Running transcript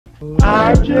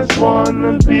I just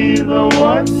wanna be the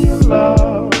one you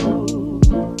love.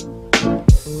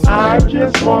 I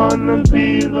just wanna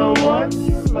be the one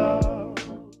you love.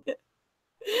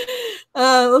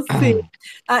 Let's see.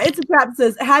 It's a trap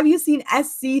says, have you seen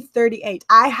SC-38?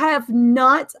 I have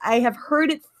not. I have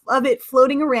heard of it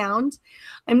floating around.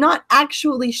 I'm not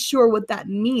actually sure what that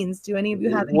means. Do any of you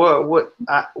have any? What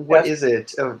is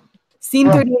it?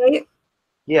 Scene 38?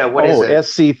 Yeah, what is it?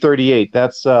 SC-38.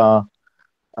 That's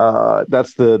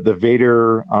the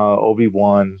Vader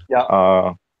Obi-Wan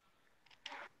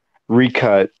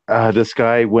recut. This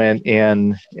guy went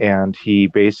in and he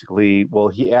basically,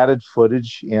 he added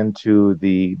footage into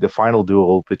the final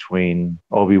duel between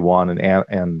Obi-Wan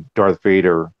and Darth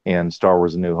Vader in Star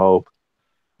Wars: A New Hope.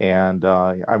 And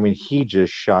I mean, he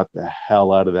just shot the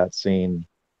hell out of that scene.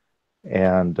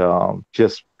 And I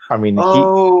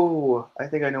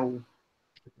think I know.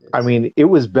 I mean, it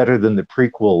was better than the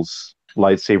prequels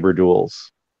lightsaber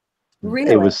duels.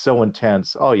 Really? It was so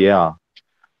intense. Oh yeah.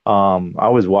 I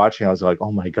was watching, I was like,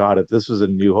 oh my God, if this was A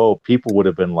New Hope, people would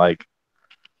have been like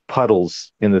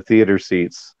puddles in the theater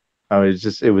seats. I mean,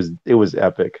 it was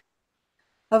epic.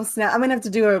 Oh snap. I'm gonna have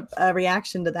to do a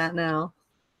reaction to that now.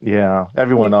 Yeah,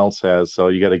 everyone else has, so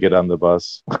you got to get on the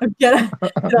bus. I'd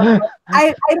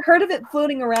heard of it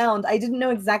floating around. I didn't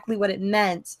know exactly what it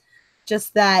meant,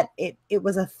 just that it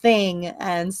was a thing,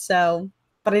 and so,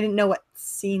 but I didn't know what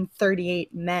scene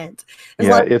 38 meant.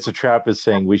 It's a trap is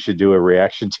saying we should do a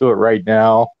reaction to it right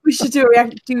now. We should do a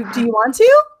reaction. Do you want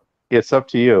to? It's up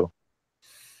to you.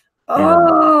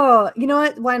 Oh, you know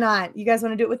what? Why not? You guys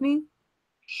want to do it with me?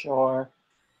 Sure.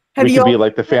 We could be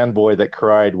like the fanboy that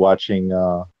cried watching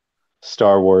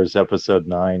Star Wars Episode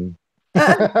 9.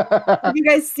 Have you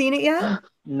guys seen it yet?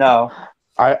 No.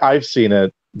 I've seen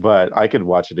it, but I could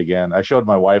watch it again. I showed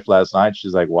my wife last night.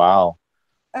 She's like, wow.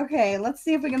 Okay, let's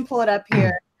see if we can pull it up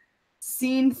here.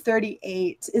 Scene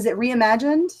 38. Is it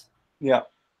reimagined? Yeah.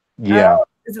 Yeah.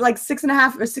 Is it like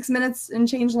 6.5 or 6 minutes and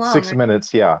change long? 6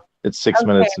 minutes, yeah. It's 6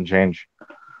 minutes and change.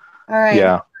 All right.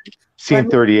 Yeah. Scene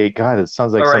 38. God, it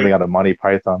sounds like something out of Monty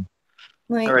Python.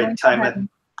 All right, time it.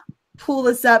 Pull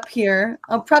this up here.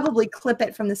 I'll probably clip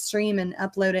it from the stream and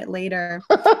upload it later.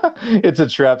 It's a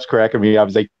trap's cracking me. I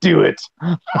was like, do it.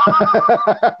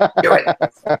 Do it.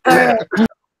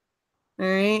 All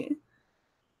right.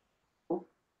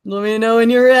 Let me know when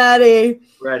you're ready.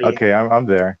 Ready. Okay, I'm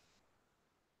there.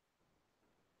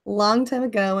 Long time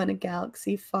ago in a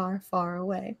galaxy far, far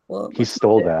away. Well, he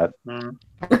stole that.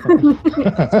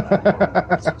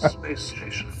 Space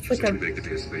station. Like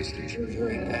a space station.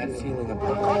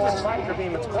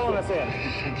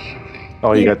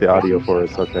 Oh, you got the audio for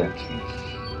us. Okay.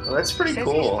 Well, that's pretty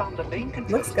cool.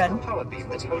 Looks good.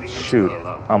 Shoot,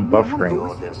 I'm buffering.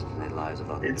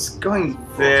 It's going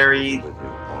very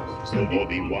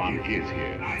Obi-Wan is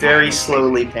here. very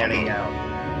slowly panning out.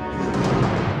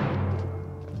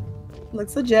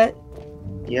 Looks legit.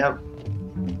 Yep.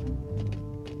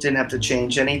 Didn't have to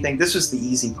change anything. This was the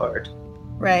easy part.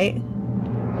 Right.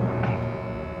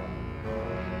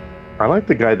 I like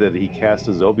the guy that he cast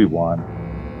as Obi-Wan.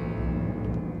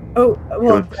 Oh,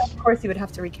 well, of course you would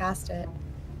have to recast it.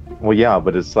 Well, yeah,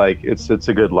 but it's like it's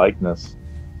a good likeness.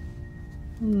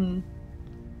 Hmm.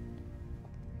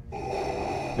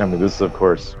 I mean, this is of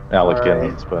course Alec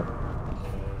Guinness, but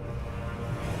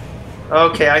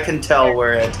okay, I can tell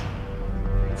where it.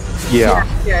 Yeah.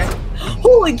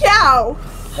 Holy cow!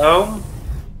 Oh.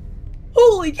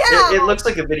 Holy cow! It looks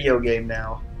like a video game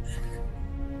now.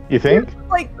 You think?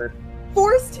 Like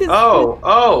forced his.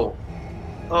 Oh,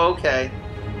 okay.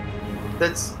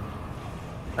 That's.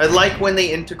 I like when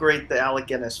they integrate the Alec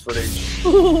Guinness footage.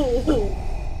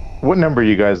 What number are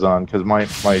you guys on? Because my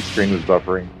screen was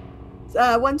buffering.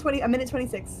 120, a minute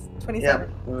 26,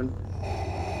 27. Yeah.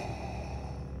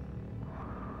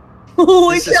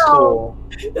 Holy This is cow! cool.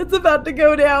 It's about to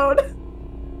go down.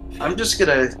 I'm just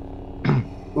gonna.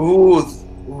 Ooh,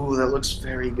 that looks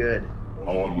very good.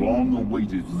 Our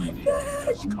long-awaited meeting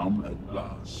has come at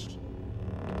last.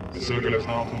 The circle is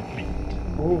now complete.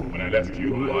 When I left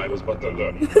you, I was but the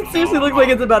learner. It seriously looks like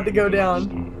it's about to go down.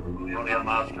 The only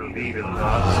master of evil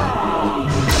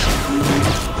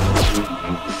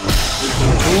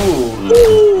Ooh.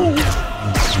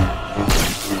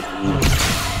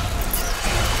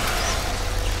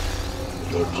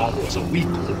 Your powers are weak,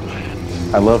 old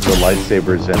man. I love the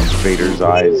lightsabers and Vader's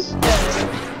eyes.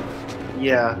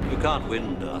 Yeah. You can't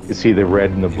win, Darth. You see the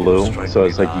red and the blue, so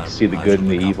it's like you can see the good and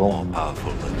the evil. More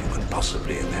powerful than you could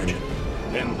possibly imagine.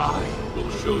 Then I will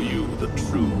show you the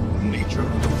true nature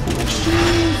of the Force.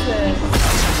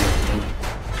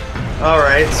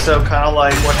 Alright, so kind of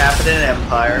like what happened in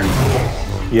Empire.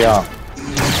 Yeah.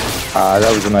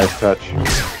 That was a nice touch.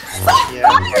 Yeah.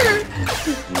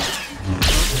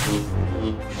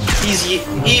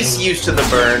 He's used to the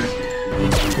burn.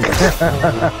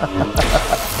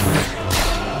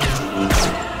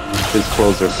 His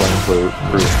clothes are flame-proof.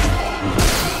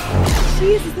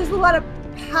 Jesus, there's a lot of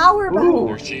power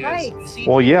Ooh. behind it. Right.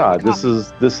 Well, yeah, this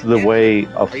is the way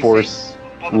a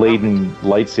force-laden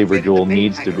lightsaber duel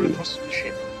needs to be,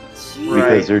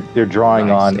 because they're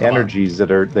drawing on energies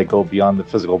that go beyond the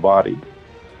physical body.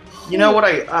 You know what?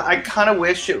 I kind of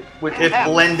wish it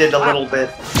blended a little bit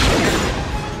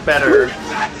better.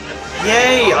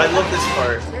 Yay! I love this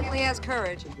part. Certainly has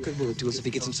courage. Good will do us if he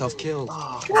gets himself killed.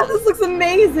 Oh, God, this looks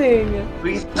amazing. no.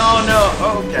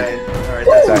 Okay. All right.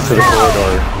 Back to the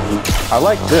corridor. I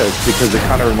like this because it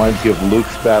kind of reminds you of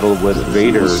Luke's battle with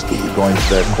Vader going to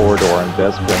that corridor in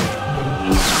Bespin.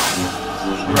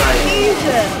 Right.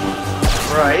 Jesus.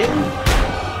 Right.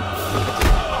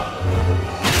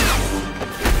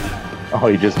 Oh,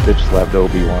 he just bitch slapped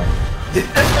Obi-Wan.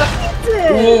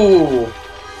 Ooh.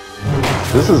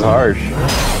 This is harsh.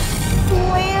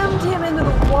 Slammed him into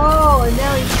the wall, and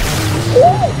now he's.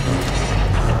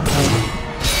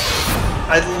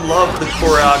 I love the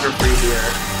choreography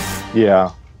here.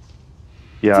 Yeah.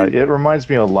 Yeah, it reminds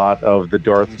me a lot of the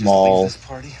Darth Maul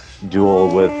duel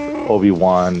with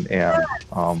Obi-Wan and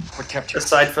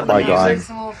Aside from the music.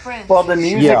 Well, the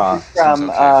music is from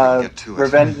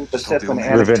Revenge of the Sith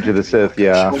and Revenge of the Sith,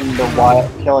 yeah.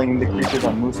 Killing the creatures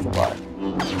on Mustafar.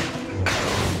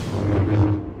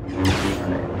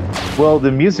 Well,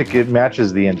 the music, it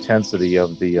matches the intensity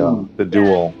of the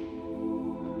duel.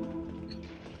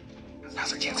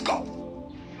 Now's our chance. Go.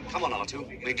 Come on,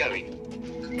 R2. We're going.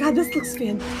 God, this looks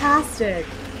fantastic.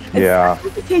 Yeah. I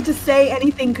hesitate to say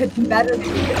anything could be better than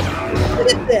this.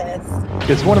 Look at this.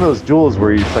 It's one of those duels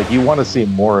where it's like you want to see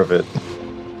more of it.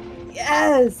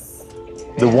 Yes.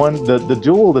 The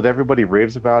duel that everybody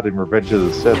raves about in Revenge of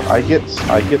the Sith, I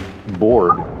get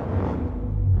bored.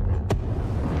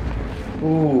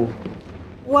 Ooh.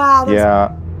 Wow. That's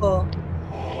Yeah. cool.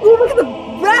 Ooh, look at the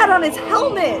red on his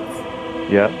helmet.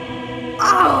 Yeah.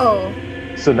 Oh.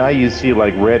 So now you see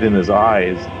like red in his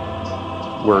eyes,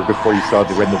 where before you saw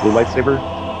the red and the blue lightsaber,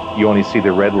 you only see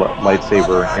the red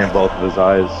lightsaber in both of his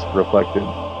eyes reflected.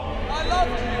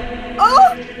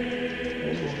 Oh.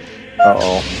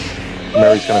 Uh-oh.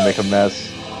 Mary's gonna make a mess.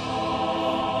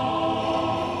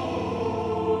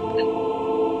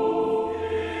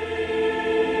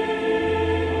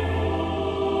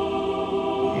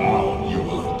 Now you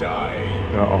will die.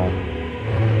 Uh-oh.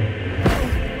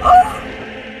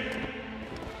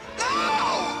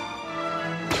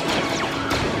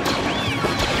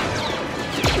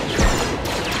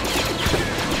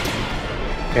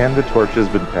 And the torch has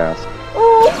been passed.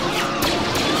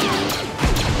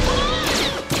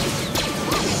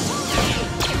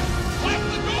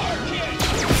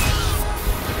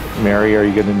 Mary, are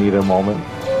you going to need a moment?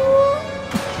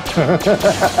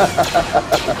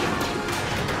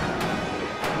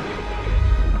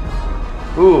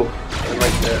 Ooh. I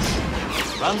like this.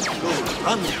 Run, go,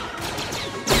 run.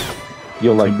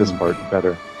 You'll like this part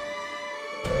better.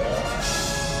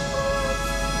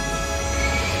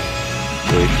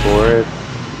 Wait for it.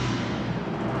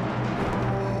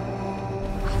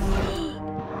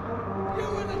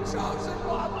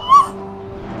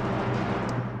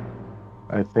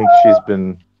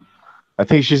 I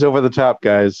think she's over the top,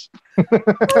 guys.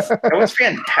 That was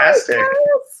fantastic.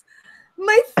 Yes.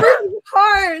 My freaking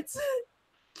heart.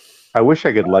 I wish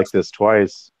I could like this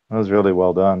twice. That was really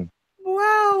well done.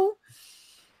 Wow.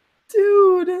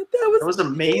 Dude, that was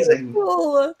amazing.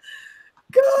 Beautiful.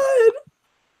 God.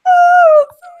 Oh,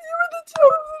 you were the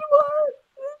chosen one.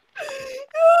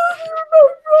 Oh, you were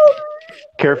my brother.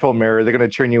 Careful, Mary. They're going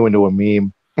to turn you into a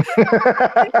meme.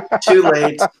 Too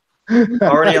late.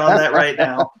 Already on that right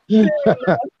now.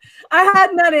 I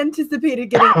had not anticipated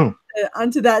getting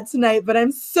onto that tonight, but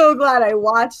I'm so glad I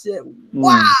watched it.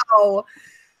 Wow.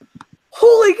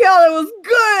 Holy cow, that was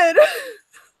good.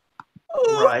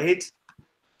 Oh. Right?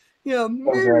 Yeah.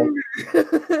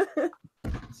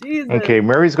 Jesus. Okay,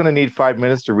 Mary's going to need 5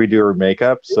 minutes to redo her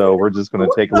makeup, so we're just going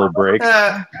to take a little break.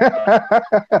 I'm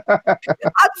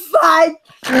fine.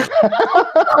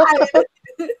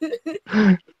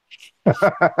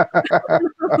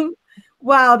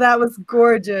 Wow, that was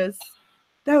gorgeous.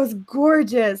 That was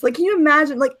gorgeous. Like, can you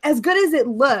imagine, like, as good as it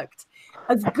looked,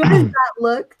 as good as that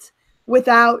looked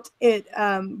without it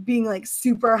being like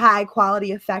super high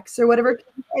quality effects or whatever, can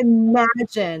you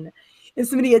imagine if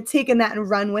somebody had taken that and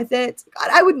run with it? God,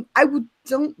 I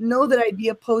don't know that I'd be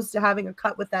opposed to having a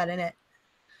cut with that in it.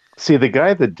 See, the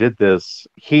guy that did this,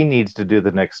 he needs to do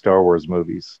the next Star Wars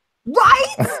movies.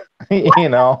 Right? You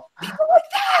know? People like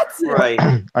that!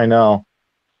 Right. I know.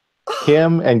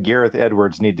 Him and Gareth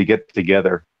Edwards need to get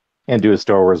together and do a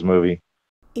Star Wars movie.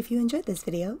 If you enjoyed this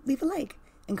video, leave a like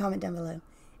and comment down below.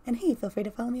 And hey, feel free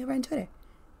to follow me over on Twitter.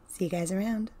 See you guys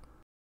around.